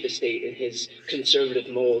reshape the state in his conservative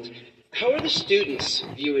mold. How are the students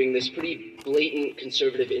viewing this pretty blatant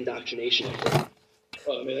conservative indoctrination effort?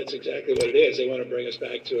 Well, I mean, that's exactly what it is. They want to bring us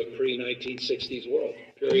back to a pre-1960s world,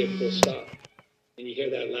 period, full stop. And you hear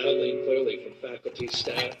that loudly and clearly from faculty,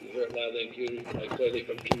 staff. You hear it loudly and clearly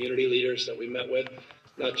from community leaders that we met with,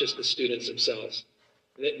 not just the students themselves.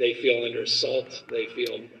 They feel under assault. They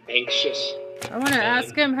feel anxious. I want to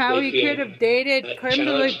ask him how he could have dated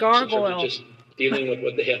Kimberly Gargoyle. Just dealing with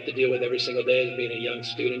what they have to deal with every single day as being a young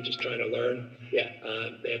student, just trying to learn. Yeah.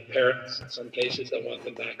 They have parents, in some cases, that want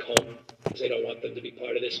them back home because they don't want them to be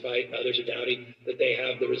part of this fight. Others are doubting that they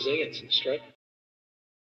have the resilience and strength.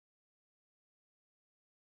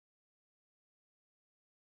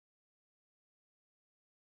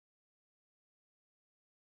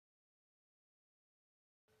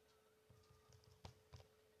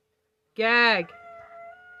 Gag.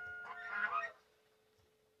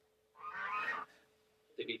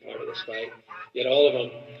 To be part of this fight. Yet all of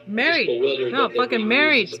them married. Bewildered no, fucking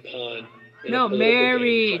married. No,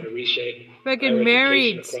 married. Fucking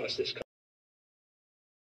married.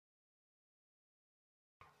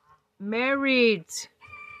 Married.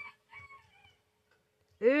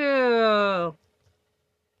 Ew.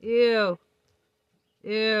 Ew.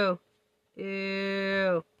 Ew.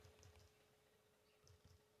 Ew.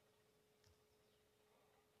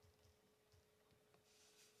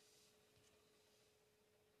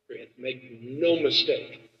 Make no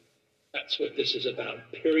mistake, that's what this is about,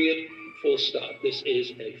 period, full stop. This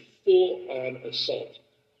is a full-on assault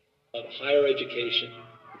of higher education,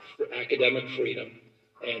 for academic freedom,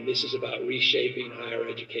 and this is about reshaping higher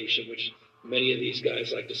education, which many of these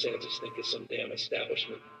guys like DeSantis think is some damn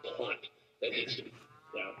establishment plot that needs to be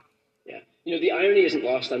down. Yeah. You know, the irony isn't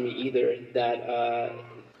lost on me either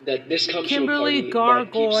that this comes Kimberly from a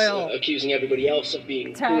party Gargoyle that keeps accusing everybody else of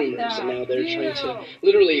being groomers, and now they're trying to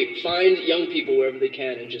literally find young people wherever they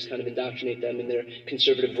can and just kind of indoctrinate them in their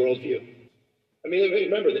conservative worldview. I mean,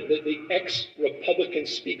 remember that the ex-Republican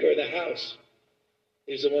Speaker of the House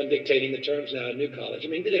is the one dictating the terms now in New College. I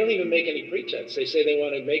mean, they don't even make any pretense. They say they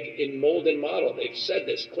want to make in mold and model. They've said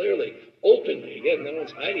this clearly, openly. Again, no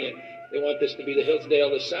one's hiding it. They want this to be the Hillsdale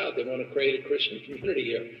of the South. They want to create a Christian community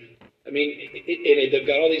here. I mean, they've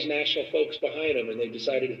got all these national folks behind them, and they've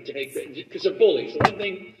decided to take it because they're bullies. The one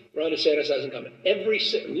thing Ron DeSantis hasn't come.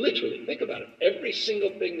 Literally, think about it. Every single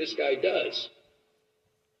thing this guy does,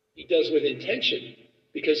 he does with intention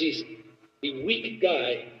because he's a weak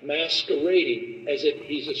guy masquerading as if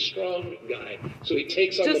he's a strong guy. So he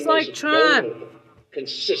takes on just the like most Trump vulnerable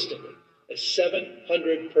consistently. A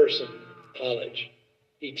 700-person college.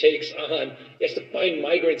 He takes on, he has to find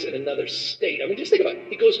migrants in another state. I mean, just think about it.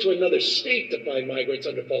 He goes to another state to find migrants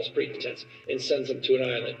under false pretense and sends them to an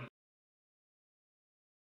island.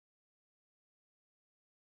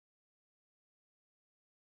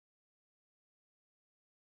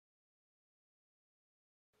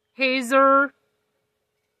 Hazer.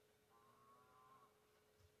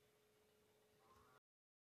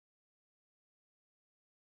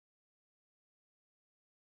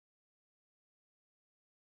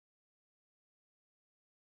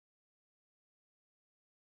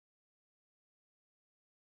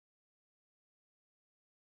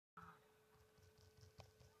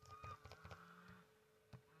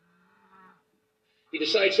 He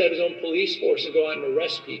decides to have his own police force and go out and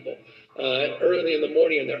arrest people early in the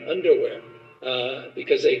morning in their underwear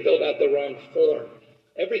because they filled out the wrong form.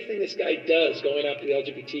 Everything this guy does, going after the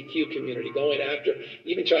LGBTQ community, going after,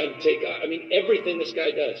 even trying to take, I mean, everything this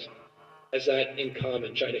guy does has that in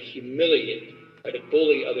common, trying to humiliate, try to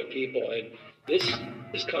bully other people. And this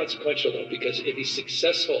is consequential, though, because if he's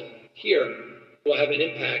successful here, it will have an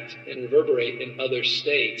impact and reverberate in other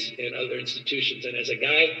states and other institutions. And as a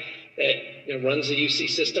guy that runs the UC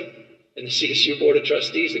system and the CSU Board of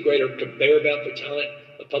Trustees, the greater conveyor belt for talent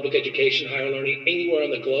of public education, higher learning, anywhere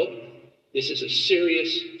on the globe, this is a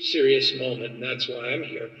serious, serious moment. And that's why I'm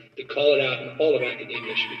here, to call it out, and all of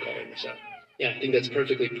academia should be calling this out. Yeah, I think that's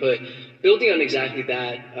perfectly put. Building on exactly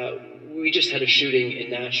that, we just had a shooting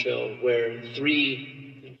in Nashville where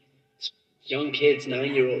 3 young kids,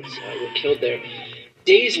 9-year-olds, were killed there.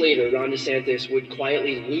 Days later, Ron DeSantis would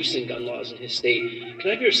quietly loosen gun laws in his state. Can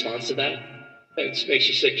I have your response to that? It makes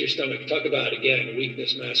you sick to your stomach. Talk about, again,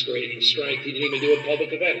 weakness masquerading strength. He didn't even do a public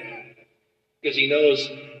event because he knows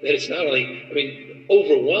that it's not only,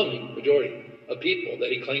 overwhelming majority of people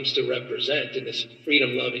that he claims to represent in this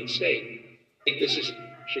freedom-loving state. I think this is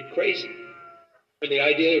shit crazy. The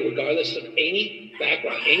idea, regardless of any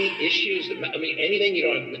background, any issues, anything, you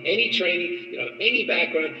don't have any training, you don't have any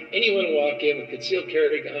background, anyone walk in with concealed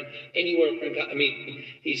carry gun, anywhere,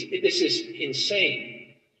 this is insane.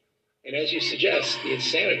 And as you suggest, the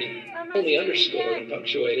insanity only underscored and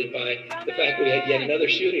punctuated by the fact we had yet another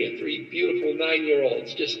shooting of 3 beautiful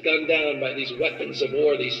 9-year-olds just gunned down by these weapons of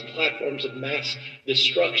war, these platforms of mass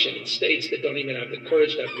destruction in states that don't even have the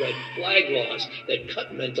courage to have red flag laws that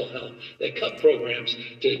cut mental health, that cut programs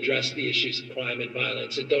to address the issues of crime and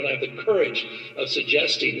violence, and don't have the courage of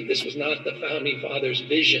suggesting that this was not the Founding Fathers'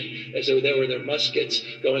 vision, as though there were their muskets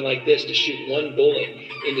going like this to shoot one bullet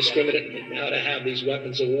indiscriminately, now to have these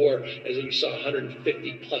weapons of war, as you saw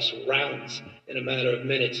 150 plus rounds in a matter of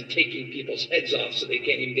minutes, taking people's heads off so they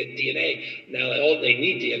can't even get DNA. Now they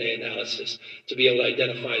need DNA analysis to be able to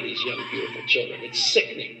identify these young, beautiful children. It's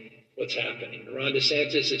sickening what's happening. Ron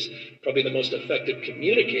DeSantis is probably the most effective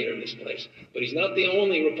communicator in this place, but he's not the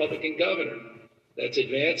only Republican governor that's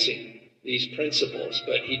advancing these principles.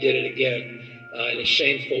 But he did it again in a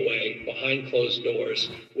shameful way, behind closed doors,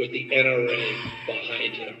 with the NRA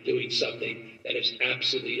behind him, doing something that is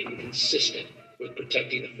absolutely inconsistent with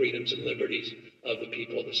protecting the freedoms and liberties of the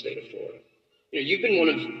people of the state of Florida. You've been one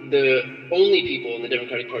of the only people in the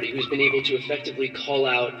Democratic Party who's been able to effectively call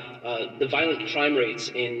out the violent crime rates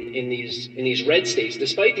in these red states,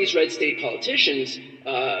 despite these red state politicians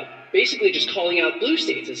basically just calling out blue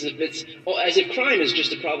states as if crime is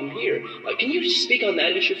just a problem here. Can you speak on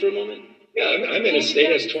that issue for a moment? Yeah, I'm in a state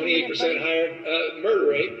that has 28% higher murder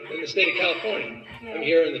rate than the state of California. I'm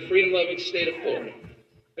here in the freedom-loving state of Florida.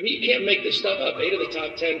 You can't make this stuff up. 8 of the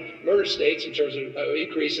top 10 murder states in terms of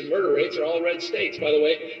increase in murder rates are all red states. By the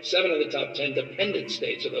way, 7 of the top 10 dependent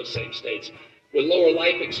states are those same states with lower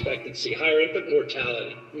life expectancy, higher infant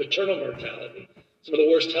mortality, maternal mortality, some of the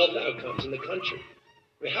worst health outcomes in the country.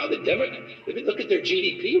 How the Democrats, if you look at their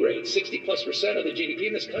GDP rates, 60+% of the GDP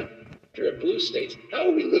in this country are blue states. How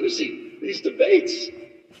are we losing these debates?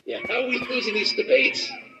 How are we losing these debates?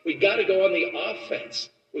 We got to go on the offense.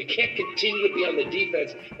 We can't continue to be on the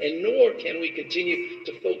defense, and nor can we continue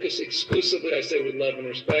to focus exclusively, I say with love and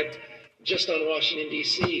respect, just on Washington,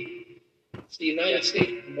 D.C. It's the United States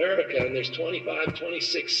of America, and there's 25,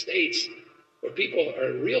 26 states where people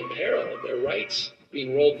are in real peril of their rights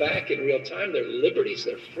being rolled back in real time, their liberties,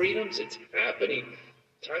 their freedoms. It's happening.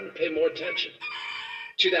 Time to pay more attention.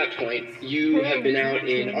 To that point, you have been out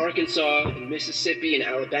in Arkansas, in Mississippi, and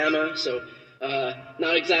Alabama, so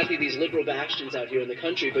not exactly these liberal bastions out here in the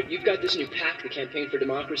country, but you've got this new PAC, the Campaign for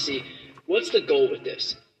Democracy. What's the goal with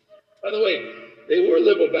this? By the way, they were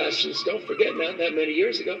liberal bastions, don't forget, not that many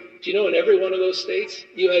years ago. Do you know in every one of those states,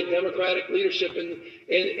 you had Democratic leadership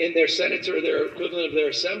in their Senates or their equivalent of their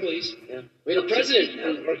assemblies? Yeah. We had a president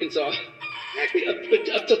in Arkansas.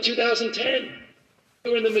 Exactly, up till 2010.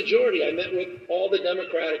 We were in the majority. I met with all the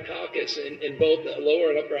Democratic caucus in both the lower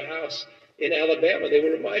and upper house in Alabama. They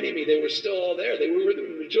were reminding me they were still all there. They were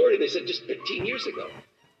the majority, they said, just 15 years ago.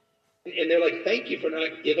 And they're like, thank you for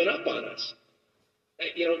not giving up on us.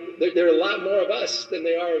 There are a lot more of us than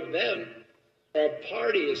there are of them. Our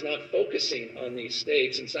party is not focusing on these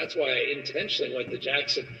states, and so that's why I intentionally went to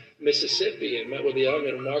Jackson, Mississippi, and met with a young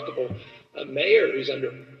and remarkable mayor who's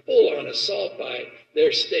under full-on assault by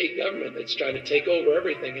their state government that's trying to take over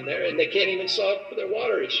everything in there, and they can't even solve their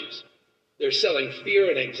water issues. They're selling fear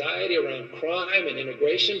and anxiety around crime and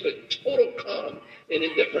immigration, but total calm and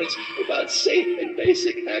indifference about safe and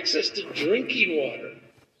basic access to drinking water.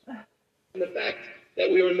 And the fact that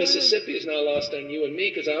we were in Mississippi is not lost on you and me,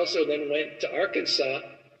 because I also then went to Arkansas,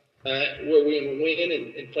 where we went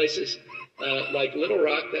in places like Little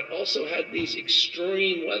Rock that also had these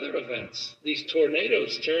extreme weather events, these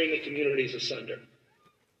tornadoes tearing the communities asunder.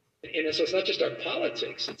 And so it's not just our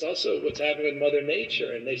politics, it's also what's happening with Mother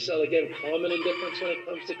Nature. And they sell, again, common indifference when it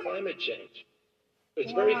comes to climate change.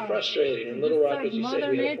 It's very frustrating. In Little Rock, as you said,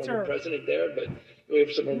 we have a former president there, but we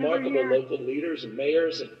have some remarkable local leaders and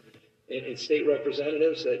mayors and state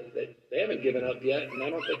representatives that they haven't given up yet, and I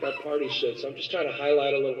don't think our party should. So I'm just trying to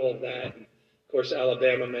highlight a little of that. And of course,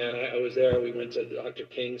 Alabama, man, I was there. We went to Dr.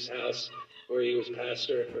 King's house where he was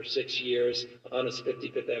pastor for 6 years on his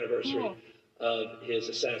 55th anniversary of his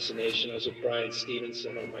assassination. I was with Brian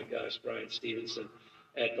Stevenson. Oh my gosh, Brian Stevenson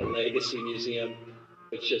at the Legacy Museum,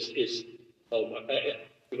 which just is, oh my,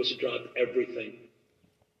 people should drop everything.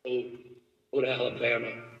 Go to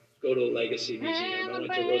Alabama, go to the Legacy Museum. I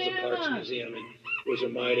went to Rosa Parks Museum and was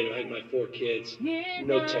reminded, I had my 4 kids,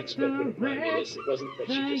 no textbook would remind me this. It wasn't that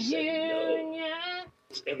she just said no.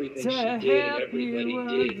 It's everything she did and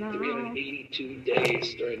everybody did. 382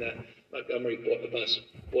 days during that Montgomery bus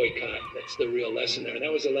boycott. That's the real lesson there. And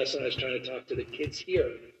that was the lesson I was trying to talk to the kids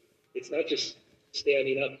here. It's not just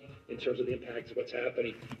standing up in terms of the impact of what's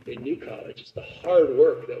happening in New College. It's the hard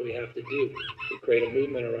work that we have to do to create a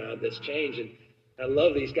movement around this change. And I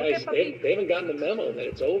love these guys. They haven't gotten the memo that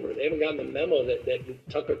it's over. They haven't gotten the memo that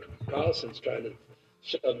Tucker Carlson's trying to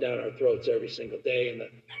shove down our throats every single day in the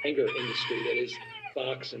anger industry that is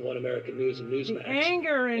Fox and One American News and Newsmax.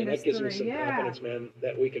 Anger industry, and that gives me some confidence, man,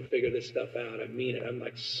 that we can figure this stuff out. I mean it. I'm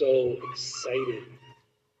like so excited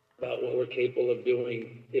about what we're capable of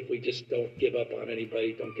doing if we just don't give up on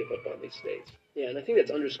anybody, don't give up on these states. Yeah, and I think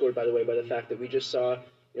that's underscored, by the way, by the fact that we just saw,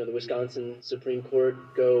 the Wisconsin Supreme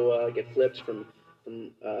Court go get flipped from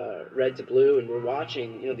red to blue, and we're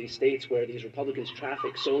watching, these states where these Republicans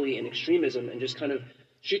traffic solely in extremism and just kind of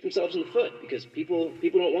shoot themselves in the foot because people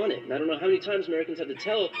don't want it. And I don't know how many times Americans have to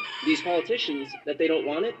tell these politicians that they don't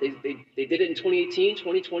want it. They did it in 2018,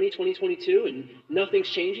 2020, 2022, and nothing's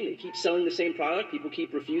changing. They keep selling the same product. People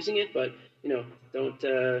keep refusing it, but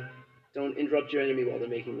don't interrupt your enemy while they're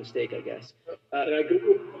making a mistake, I guess. And I agree,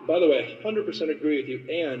 by the way, 100% agree with you.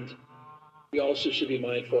 And we also should be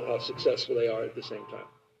mindful how successful they are at the same time.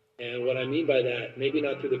 And what I mean by that, maybe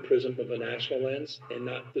not through the prism of a national lens and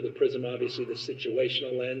not through the prism, obviously, the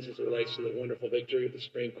situational lens as it relates to the wonderful victory of the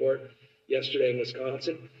Supreme Court yesterday in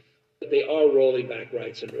Wisconsin, but they are rolling back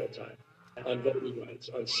rights in real time on voting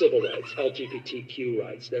rights, on civil rights, LGBTQ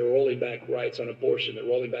rights. They're rolling back rights on abortion. They're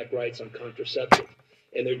rolling back rights on contraception.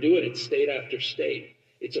 And they're doing it state after state.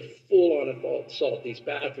 It's a full-on assault. These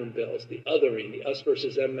bathroom bills, the othering, the us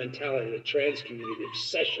versus them mentality, the trans community, the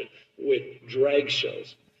obsession with drag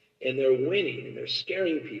shows. And they're winning, and they're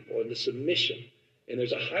scaring people into submission. And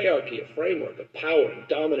there's a hierarchy, a framework of power and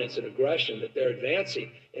dominance and aggression that they're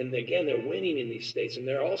advancing. And again, they're winning in these states. And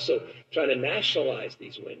they're also trying to nationalize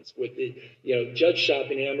these wins with the, judge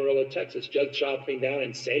shopping in Amarillo, Texas, judge shopping down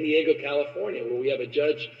in San Diego, California, where we have a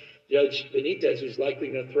Judge Benitez, who's likely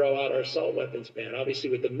going to throw out our assault weapons ban,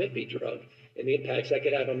 obviously with the MIPI drug and the impacts that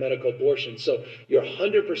could have on medical abortion. So you're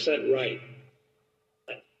 100% right.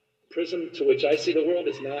 Prism to which I see the world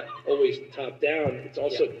is not always top down. It's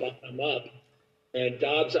also bottom up. And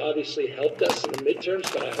Dobbs obviously helped us in the midterms,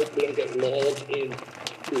 but I hope we don't get lulled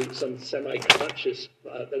into some semi-conscious,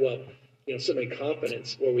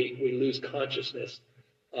 semi-confidence where we lose consciousness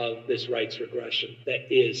of this rights regression that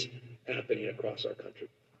is happening across our country.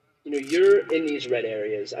 You're in these red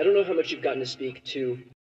areas. I don't know how much you've gotten to speak to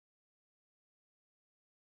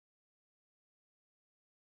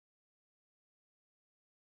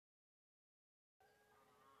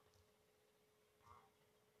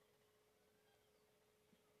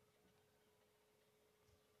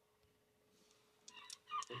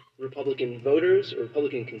Republican voters or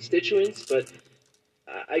Republican constituents, but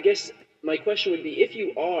I guess my question would be, if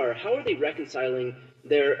you are, how are they reconciling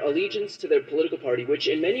their allegiance to their political party, which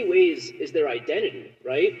in many ways is their identity,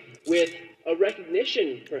 right, with a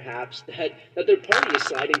recognition, perhaps, that their party is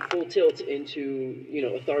sliding full tilt into,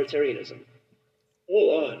 authoritarianism?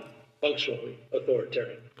 Full on, functionally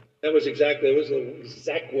authoritarian. That was the exact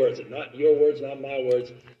words, not your words, not my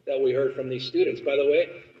words, that we heard from these students. By the way,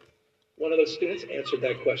 one of those students answered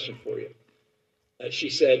that question for you. She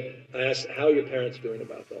said, I asked, how are your parents doing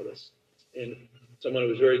about all this? And someone who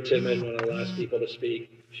was very timid, one of the last people to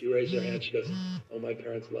speak, she raised her hand. She goes, oh, my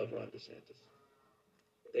parents love Ron DeSantis.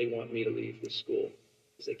 They want me to leave the school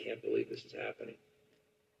because they can't believe this is happening.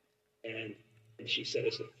 And she said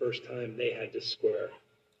it's the first time they had to square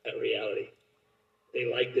that reality. They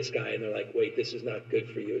like this guy, and they're like, wait, this is not good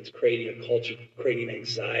for you. It's creating a culture, creating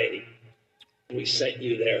anxiety. We sent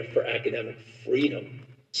you there for academic freedom,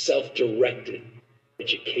 self-directed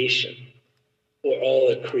education, for all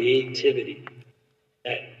the creativity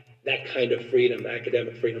that kind of freedom,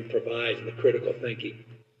 academic freedom, provides, and the critical thinking.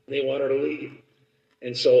 They want her to leave.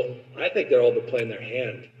 And so I think they're overplaying their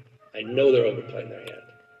hand. I know they're overplaying their hand.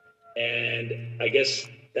 And I guess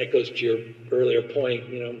that goes to your earlier point,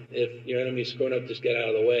 if your enemy's screwing up, just get out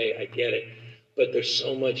of the way. I get it. But there's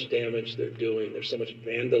so much damage they're doing. There's so much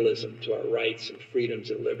vandalism to our rights and freedoms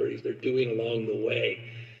and liberties they're doing along the way.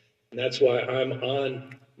 And that's why I'm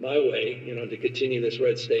on my way, to continue this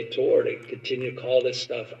Red State tour, to continue to call this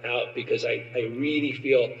stuff out, because I really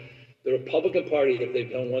feel the Republican Party, if they've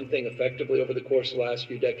done one thing effectively over the course of the last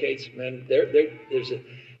few decades, man, they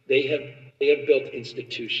have built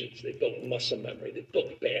institutions. They've built muscle memory. They've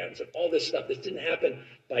built bands and all this stuff. This didn't happen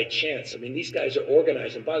by chance. I mean, these guys are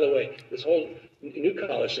organized. And by the way, this whole New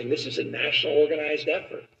College thing, this is a national organized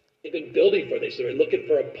effort. They've been building for this. They were looking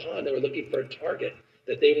for a pond. They were looking for a target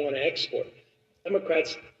that they want to export.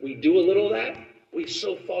 Democrats, we do a little of that. We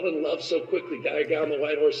so fall in love so quickly. Guy got on the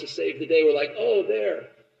white horse to save the day. We're like, oh, there.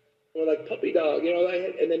 We're like puppy dog,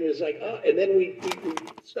 and then it's like, and then we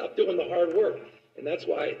stop doing the hard work. And that's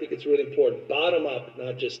why I think it's really important. Bottom up,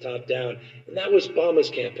 not just top down. And that was Obama's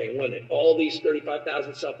campaign, wasn't it? All these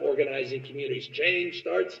 35,000 self-organizing communities. Change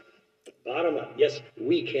starts bottom up. Yes,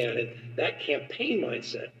 we can. And that campaign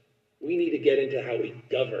mindset, we need to get into how we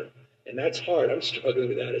govern. And that's hard. I'm struggling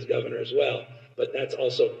with that as governor as well. But that's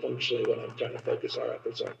also functionally what I'm trying to focus our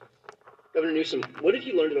efforts on. Governor Newsom, what have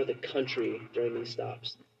you learned about the country during these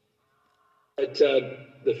stops? But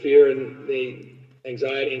the fear and the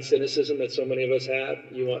anxiety and cynicism that so many of us have,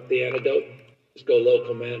 you want the antidote? Just go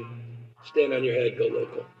local, man. Stand on your head, go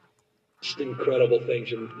local. Just incredible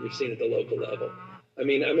things you've seen at the local level. I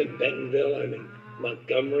mean, I'm in Bentonville, I'm in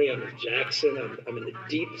Montgomery, I'm in Jackson, I'm in the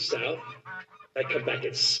deep South. I come back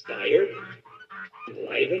inspired,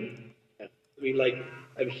 enlivened. I mean,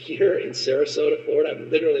 I'm here in Sarasota, Florida.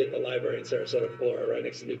 I'm literally at the library in Sarasota, Florida, right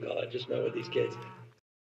next to New College. Just met with these kids.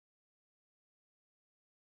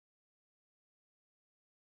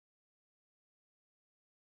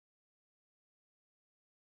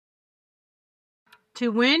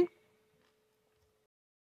 To win?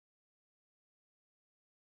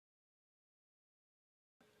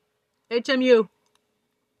 HMU.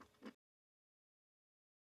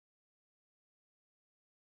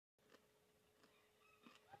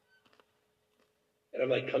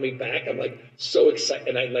 And I'm coming back. I'm so excited.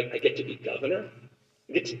 And I get to be governor.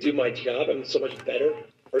 I get to do my job. I'm a so much better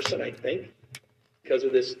person, I think, because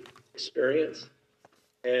of this experience.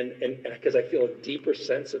 And because I feel a deeper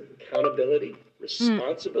sense of accountability,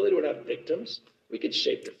 responsibility. We're not victims. We could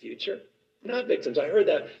shape the future. We're not victims. I heard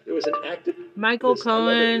that there was an active Michael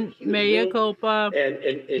Cohen, Mea Culpa,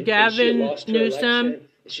 Gavin Newsom,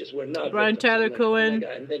 Brian Tyler Cohen,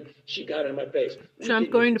 and then she got in my face. Trump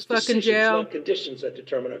going to fucking jail. Conditions that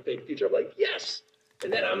determine our fate future. I'm like, yes.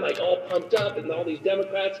 And then I'm all pumped up, and all these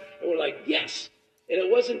Democrats, and we're like, yes. And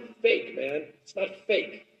it wasn't fake, man. It's not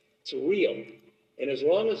fake. It's real. And as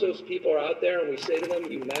long as those people are out there and we say to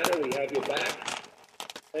them, you matter, we have your back,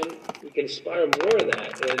 and we can inspire more of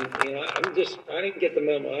that. And, I didn't get the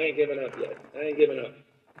memo. I ain't giving up yet. I ain't giving up.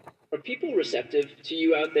 Are people receptive to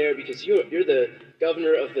you out there? Because you're the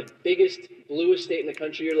governor of the biggest, bluest state in the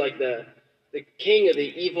country. You're like the king of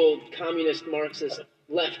the evil communist Marxist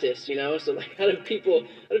leftists, So how do people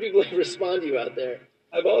respond to you out there?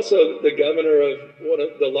 I'm also the governor of one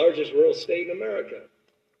of the largest rural state in America.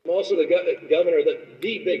 I'm also the governor of the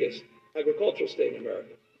biggest agricultural state in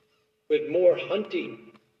America, with more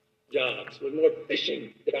hunting jobs, with more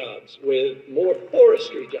fishing jobs, with more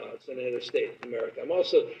forestry jobs than any other state in America. I'm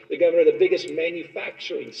also the governor of the biggest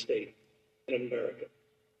manufacturing state in America.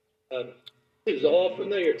 It is all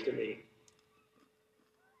familiar to me.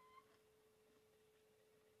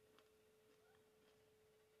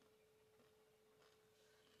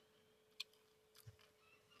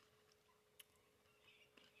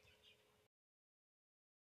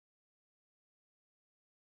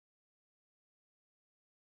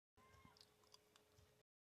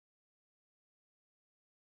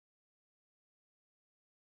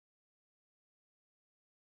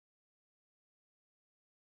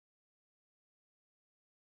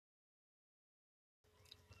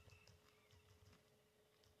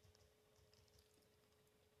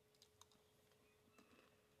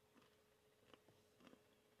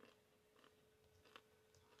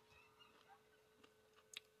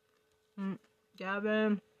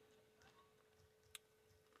 Gavin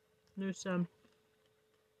Newsom.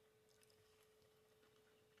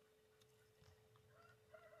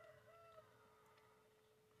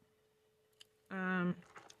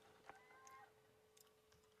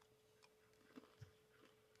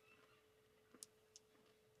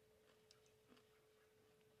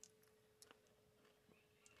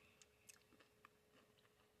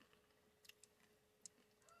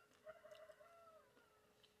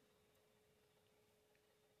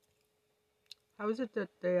 How is it that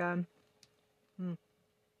they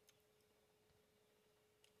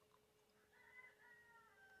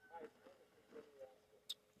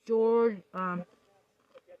George